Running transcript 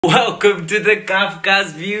Welcome to the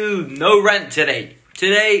Kavkas view. No rant today.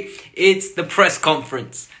 Today, it's the press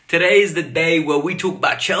conference. Today is the day where we talk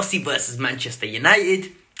about Chelsea versus Manchester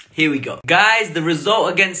United. Here we go. Guys, the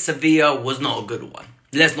result against Sevilla was not a good one.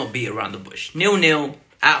 Let's not beat around the bush. 0-0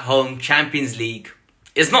 at home, Champions League.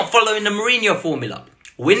 It's not following the Mourinho formula.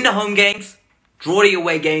 Win the home games, draw the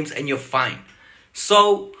away games, and you're fine.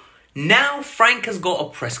 So, now Frank has got a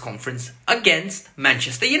press conference against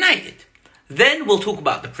Manchester United. Then we'll talk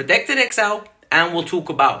about the predicted XL and we'll talk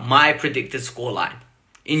about my predicted scoreline.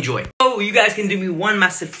 Enjoy. So you guys can do me one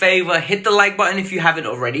massive favor. Hit the like button if you haven't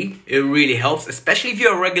already. It really helps, especially if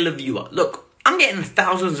you're a regular viewer. Look, I'm getting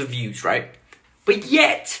thousands of views, right? But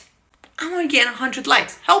yet, I'm only getting 100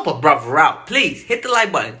 likes. Help a brother out. Please hit the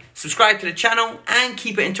like button, subscribe to the channel, and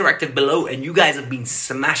keep it interactive below. And you guys have been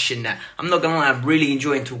smashing that. I'm not gonna lie, I'm really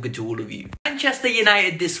enjoying talking to all of you. Manchester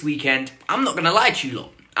United this weekend, I'm not gonna lie to you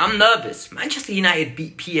lot. I'm nervous. Manchester United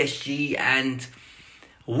beat PSG and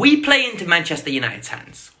we play into Manchester United's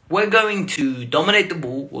hands. We're going to dominate the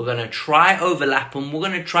ball. We're going to try overlap them. We're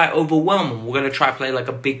going to try overwhelm them. We're going to try play like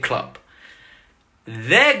a big club.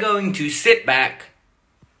 They're going to sit back,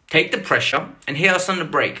 take the pressure, and hit us on the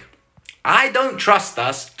break. I don't trust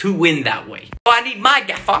us to win that way. So I need my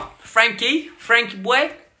gaffer, Frankie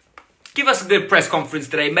boy. Give us a good press conference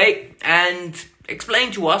today, mate, and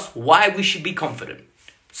explain to us why we should be confident.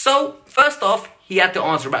 So, first off, he had to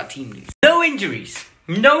answer about team news. No injuries.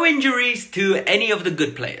 No injuries to any of the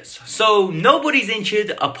good players. So, nobody's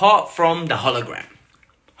injured apart from the hologram.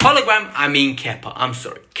 Hologram, I mean Kepa. I'm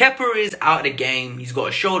sorry. Kepa is out of the game. He's got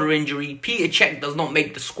a shoulder injury. Peter Cech does not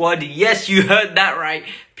make the squad. Yes, you heard that right.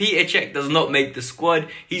 Peter Cech does not make the squad.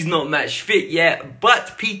 He's not match fit yet.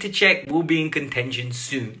 But Peter Cech will be in contention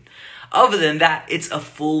soon. Other than that, it's a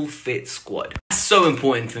full fit squad. That's so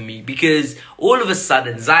important for me because all of a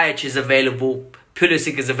sudden, Ziyech is available,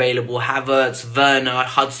 Pulisic is available, Havertz, Werner,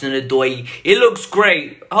 Hudson-Odoi. It looks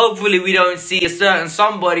great. Hopefully we don't see a certain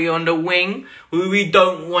somebody on the wing who we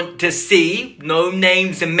don't want to see. No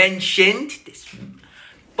names mentioned.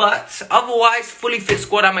 But otherwise, fully fit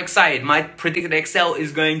squad, I'm excited. My predicted XL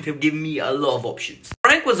is going to give me a lot of options.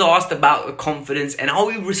 Frank was asked about the confidence and are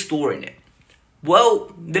we restoring it?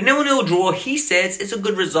 Well, the 0-0 draw, he says, it's a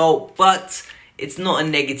good result, but it's not a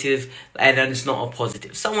negative and it's not a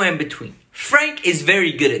positive. Somewhere in between. Frank is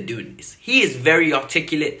very good at doing this. He is very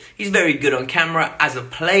articulate. He's very good on camera. As a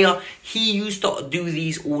player, he used to do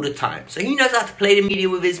these all the time. So he knows how to play the media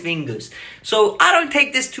with his fingers. So I don't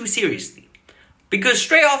take this too seriously. Because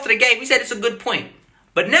straight after the game, he said it's a good point.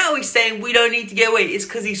 But now he's saying we don't need to get away. It's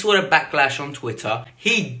because he saw the backlash on Twitter.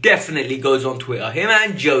 He definitely goes on Twitter. Him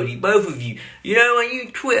and Jody, both of you. You know, when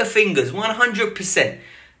you Twitter fingers, 100%.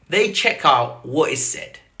 They check out what is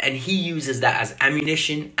said. And he uses that as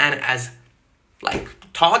ammunition and as, like,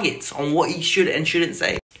 targets on what he should and shouldn't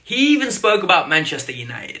say. He even spoke about Manchester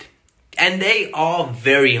United. And they are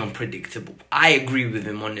very unpredictable. I agree with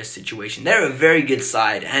him on this situation. They're a very good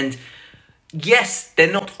side. And yes,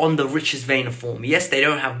 they're not on the richest vein of form. Yes, they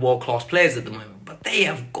don't have world-class players at the moment. But they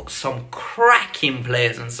have got some cracking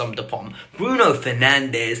players in some department. Bruno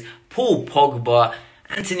Fernandes, Paul Pogba,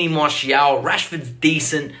 Anthony Martial, Rashford's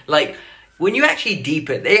decent. Like, when you actually deep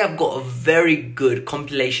it, they have got a very good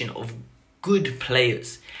compilation of good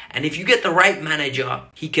players. And if you get the right manager,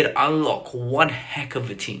 he could unlock one heck of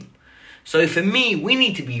a team. So for me, we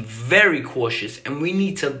need to be very cautious and we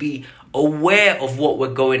need to be aware of what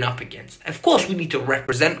we're going up against. Of course, we need to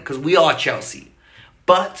represent because we are Chelsea.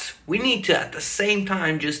 But we need to, at the same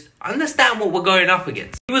time, just understand what we're going up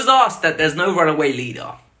against. He was asked that there's no runaway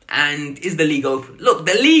leader. And is the league open? Look,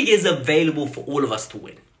 the league is available for all of us to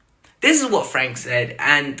win. This is what Frank said.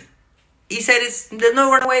 And he said there's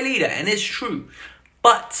no runaway leader. And it's true.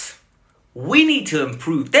 But we need to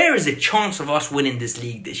improve. There is a chance of us winning this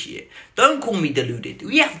league this year. Don't call me deluded.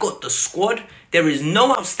 We have got the squad. There is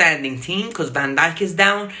no outstanding team because Van Dijk is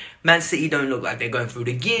down. Man City don't look like they're going through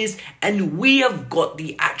the gears. And we have got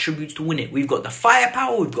the attributes to win it. We've got the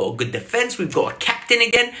firepower. We've got a good defense. We've got a captain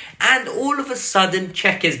again. And all of a sudden,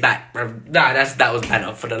 Cech is back. That was bad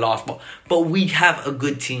enough for the last part. But we have a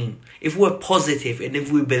good team. If we're positive and if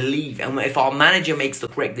we believe and if our manager makes the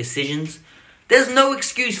correct decisions, there's no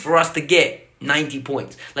excuse for us to get 90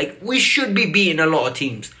 points. Like, we should be beating a lot of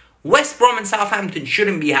teams. West Brom and Southampton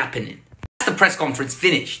shouldn't be happening. That's the press conference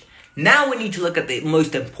finished. Now we need to look at the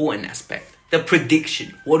most important aspect. The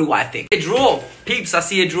prediction. What do I think? A draw. Peeps, I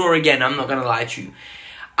see a draw again. I'm not going to lie to you.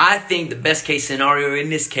 I think the best case scenario in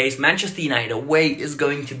this case, Manchester United away is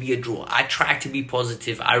going to be a draw. I try to be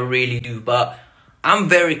positive. I really do. But I'm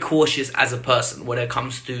very cautious as a person when it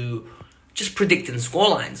comes to just predicting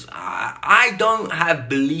scorelines. I don't have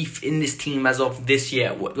belief in this team as of this year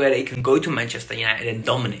where they can go to Manchester United and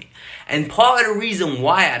dominate. And part of the reason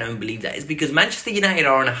why I don't believe that is because Manchester United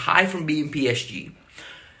are on a high from beating PSG.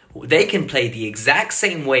 They can play the exact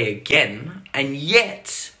same way again, and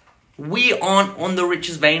yet we aren't on the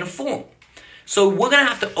richest vein of form. So we're going to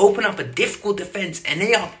have to open up a difficult defense, and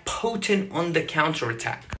they are potent on the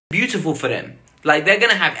counter-attack. Beautiful for them. Like, they're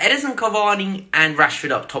going to have Edison Cavani and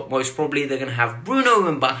Rashford up top most probably. They're going to have Bruno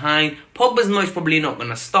in behind. Pogba's most probably not going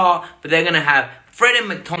to start, but they're going to have Fred and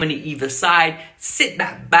McTominay either side. Sit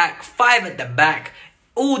that back, 5 at the back.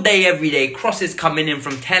 All day, every day, crosses coming in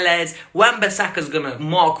from Tellez. Wan-Bissaka's going to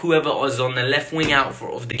mark whoever is on the left wing out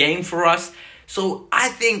of the game for us. So I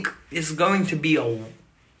think it's going to be a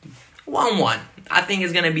 1-1. I think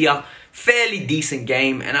it's going to be a fairly decent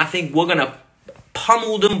game, and I think we're going to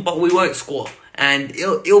pummel them, but we won't score. And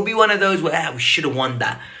it'll be one of those where we should have won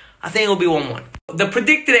that. I think it'll be 1-1. The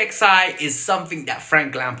predicted XI is something that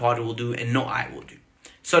Frank Lampard will do and not I will do.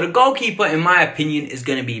 So the goalkeeper, in my opinion, is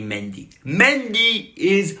going to be Mendy. Mendy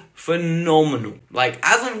is phenomenal. Like,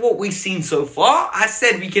 as of what we've seen so far, I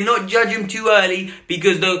said we cannot judge him too early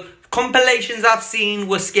because the compilations I've seen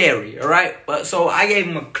were scary, alright? But so I gave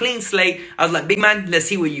him a clean slate. I was like, big man, let's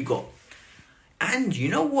see what you got. And you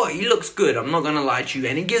know what? He looks good. I'm not going to lie to you.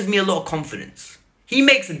 And it gives me a lot of confidence. He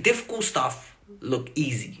makes the difficult stuff look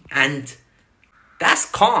easy. And that's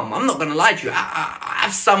calm. I'm not going to lie to you. I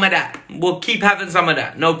have some of that. We'll keep having some of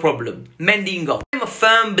that. No problem. Mendy and goal. I'm a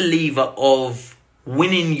firm believer of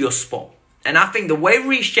winning your spot. And I think the way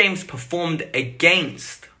Reece James performed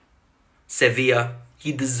against Sevilla,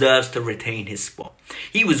 he deserves to retain his spot.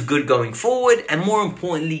 He was good going forward, and more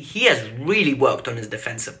importantly, he has really worked on his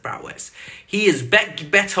defensive prowess. He is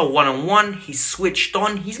better one-on-one. He's switched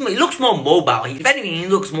on. He looks more mobile. If anything, he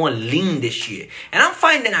looks more lean this year. And I'm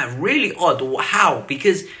finding that really odd. How?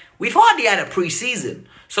 Because we've hardly had a pre-season.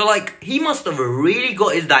 So, like, he must have really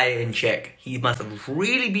got his diet in check. He must have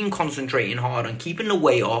really been concentrating hard on keeping the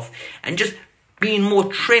weight off and just being more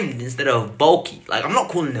trimmed instead of bulky. Like, I'm not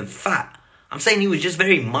calling him fat. I'm saying he was just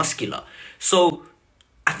very muscular. So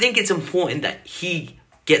I think it's important that he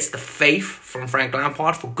gets the faith from Frank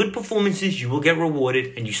Lampard. For good performances, you will get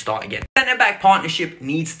rewarded and you start again. Centre-back partnership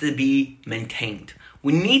needs to be maintained.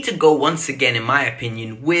 We need to go once again, in my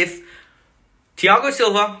opinion, with Thiago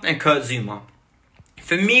Silva and Kurt Zouma.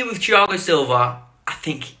 For me, with Thiago Silva, I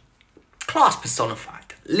think class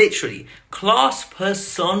personified. Literally, class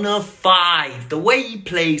personified. The way he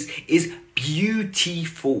plays is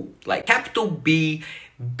beautiful. Like, capital B,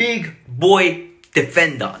 big boy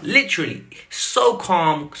defender. Literally, so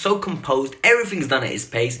calm, so composed. Everything's done at his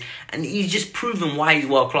pace. And he's just proven why he's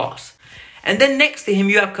world class. And then next to him,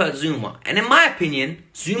 you have Kurt Zouma. And in my opinion,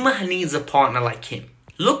 Zouma needs a partner like him.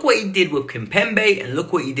 Look what he did with Kimpembe and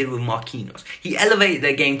look what he did with Marquinhos. He elevated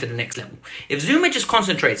their game to the next level. If Zouma just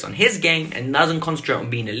concentrates on his game and doesn't concentrate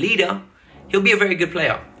on being a leader, he'll be a very good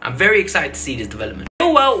player. I'm very excited to see this development.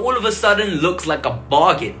 Chilwell all of a sudden looks like a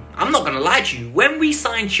bargain. I'm not going to lie to you. When we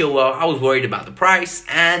signed Chilwell, I was worried about the price,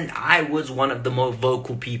 and I was one of the most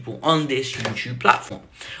vocal people on this YouTube platform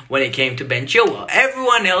when it came to Ben Chilwell.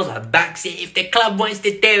 Everyone else backs it. If the club wants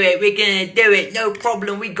to do it, we're going to do it. No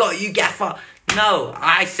problem. We got you, Gaffer. No,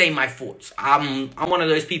 I say my thoughts. I'm one of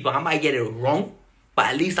those people. I might get it wrong, but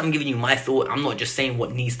at least I'm giving you my thought. I'm not just saying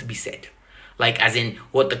what needs to be said. Like, as in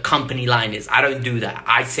what the company line is. I don't do that.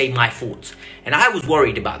 I say my thoughts. And I was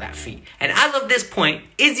worried about that fee. And as of this point,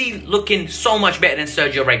 is he looking so much better than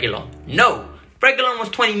Sergio Reguilon? No. Reguilon was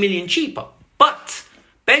 20 million cheaper. But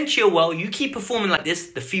Ben Chilwell, you keep performing like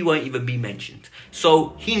this, the fee won't even be mentioned.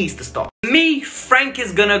 So he needs to start. For me, Frank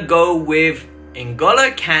is going to go with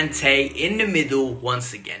N'Golo Kante in the middle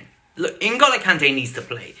once again. Look, N'Golo Kante needs to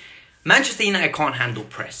play. Manchester United can't handle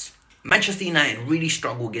press. Manchester United really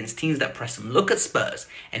struggle against teams that press them. Look at Spurs.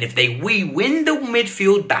 And if we win the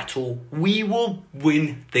midfield battle, we will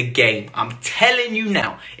win the game. I'm telling you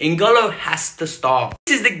now, N'Golo has to start.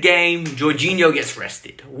 This is the game Jorginho gets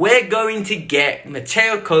rested. We're going to get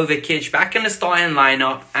Mateo Kovacic back in the starting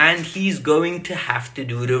lineup, and he's going to have to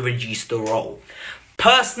do the Regista role.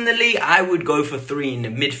 Personally, I would go for 3 in the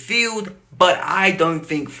midfield, but I don't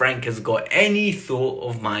think Frank has got any thought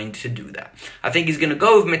of mind to do that. I think he's going to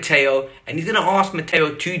go with Mateo, and he's going to ask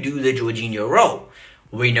Mateo to do the Jorginho role.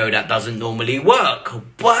 We know that doesn't normally work,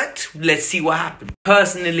 but let's see what happens.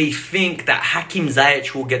 Personally, think that Hakim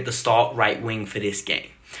Ziyech will get the start right wing for this game.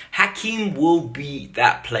 Hakim will be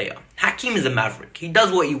that player. Hakim is a maverick. He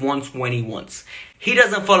does what he wants when he wants. He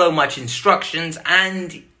doesn't follow much instructions,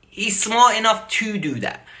 and he's smart enough to do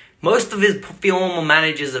that. Most of his former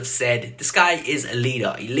managers have said this guy is a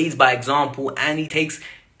leader. He leads by example and he takes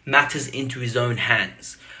matters into his own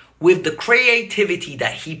hands. With the creativity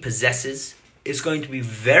that he possesses, it's going to be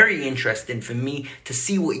very interesting for me to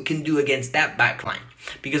see what he can do against that backline.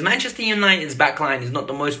 Because Manchester United's backline is not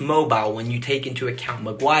the most mobile when you take into account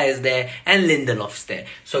Maguire's there and Lindelof's there.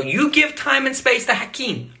 So you give time and space to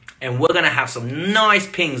Hakim, and we're going to have some nice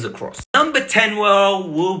pings across. Number 10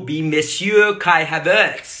 will be Monsieur Kai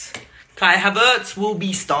Havertz. Kai Havertz will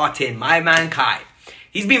be starting, my man Kai.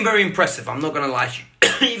 He's been very impressive, I'm not going to lie to you.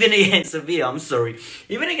 Even against Sevilla,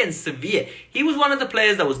 Even against Sevilla, he was one of the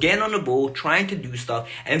players that was getting on the ball, trying to do stuff.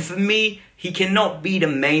 And for me, he cannot be the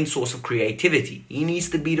main source of creativity. He needs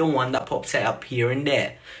to be the one that pops it up here and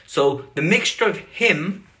there. So the mixture of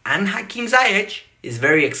him and Hakim Ziyech is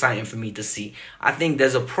very exciting for me to see. I think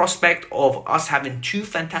there's a prospect of us having two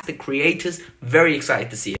fantastic creators. Very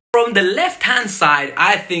excited to see it. From the left-hand side,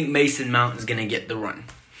 I think Mason Mount is going to get the run.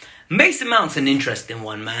 Mason Mount's an interesting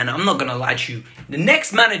one, man. I'm not going to lie to you. The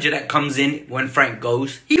next manager that comes in when Frank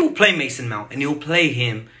goes, he will play Mason Mount and he'll play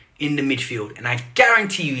him in the midfield. And I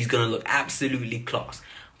guarantee you he's going to look absolutely class.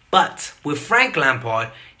 But with Frank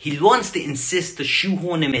Lampard, he wants to insist to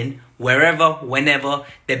shoehorn him in wherever, whenever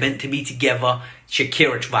they're meant to be together.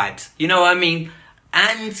 Shaqiric vibes. You know what I mean?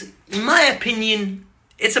 And in my opinion,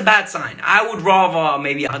 it's a bad sign. I would rather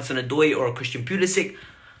maybe a Hudson-Odoi or a Christian Pulisic.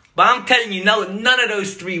 But I'm telling you, no, none of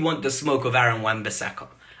those three want the smoke of Aaron Wan-Bissaka.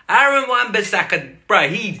 Aaron Wan-Bissaka, bro,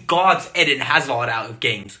 he guards Eden Hazard out of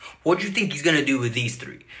games. What do you think he's going to do with these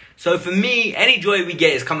three? So for me, any joy we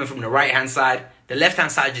get is coming from the right-hand side. The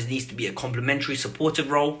left-hand side just needs to be a complementary,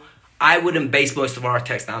 supportive role. I wouldn't base most of our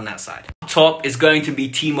attacks down that side. Up top is going to be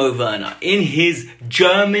Timo Werner in his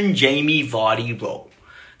German Jamie Vardy role.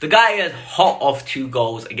 The guy is hot off 2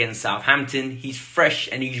 goals against Southampton. He's fresh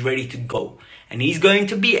and he's ready to go. And he's going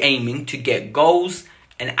to be aiming to get goals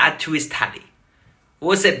and add to his tally.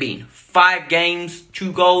 What's it been? 5 games,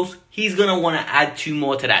 2 goals? He's going to want to add 2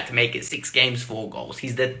 more to that to make it 6 games, 4 goals.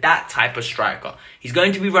 He's that type of striker. He's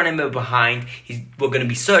going to be running behind. We're going to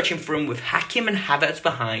be searching for him with Hakim and Havertz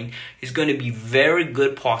behind. He's going to be very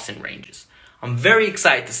good passing ranges. I'm very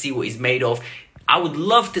excited to see what he's made of. I would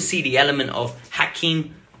love to see the element of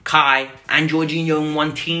Hakim, Kai and Jorginho in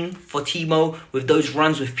one team for Timo with those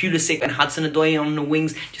runs with Pulisic and Hudson-Odoi on the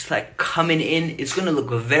wings just like coming in. It's going to look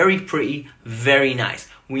very pretty, very nice.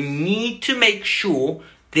 We need to make sure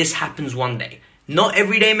this happens one day. Not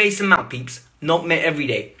every day Mason Mount, peeps. Not every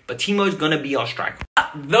day. But Timo's going to be our striker.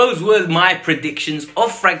 Those were my predictions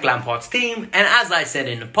of Frank Lampard's team. And as I said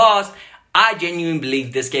in the past, I genuinely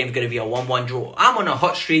believe this game is going to be a 1-1 draw. I'm on a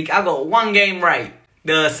hot streak. I got 1 game right.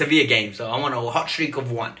 The Sevilla game, so I'm on a hot streak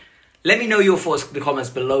of 1. Let me know your thoughts in the comments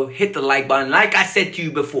below. Hit the like button. Like I said to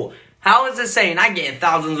you before, how is it saying I getting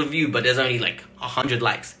thousands of views, but there's only like 100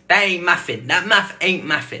 likes? That ain't mathing. That math ain't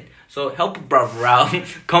mathing. So help a brother out.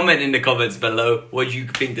 Comment in the comments below what you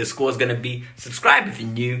think the score's gonna be. Subscribe if you're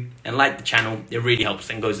new and like the channel. It really helps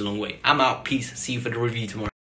and goes a long way. I'm out. Peace. See you for the review tomorrow.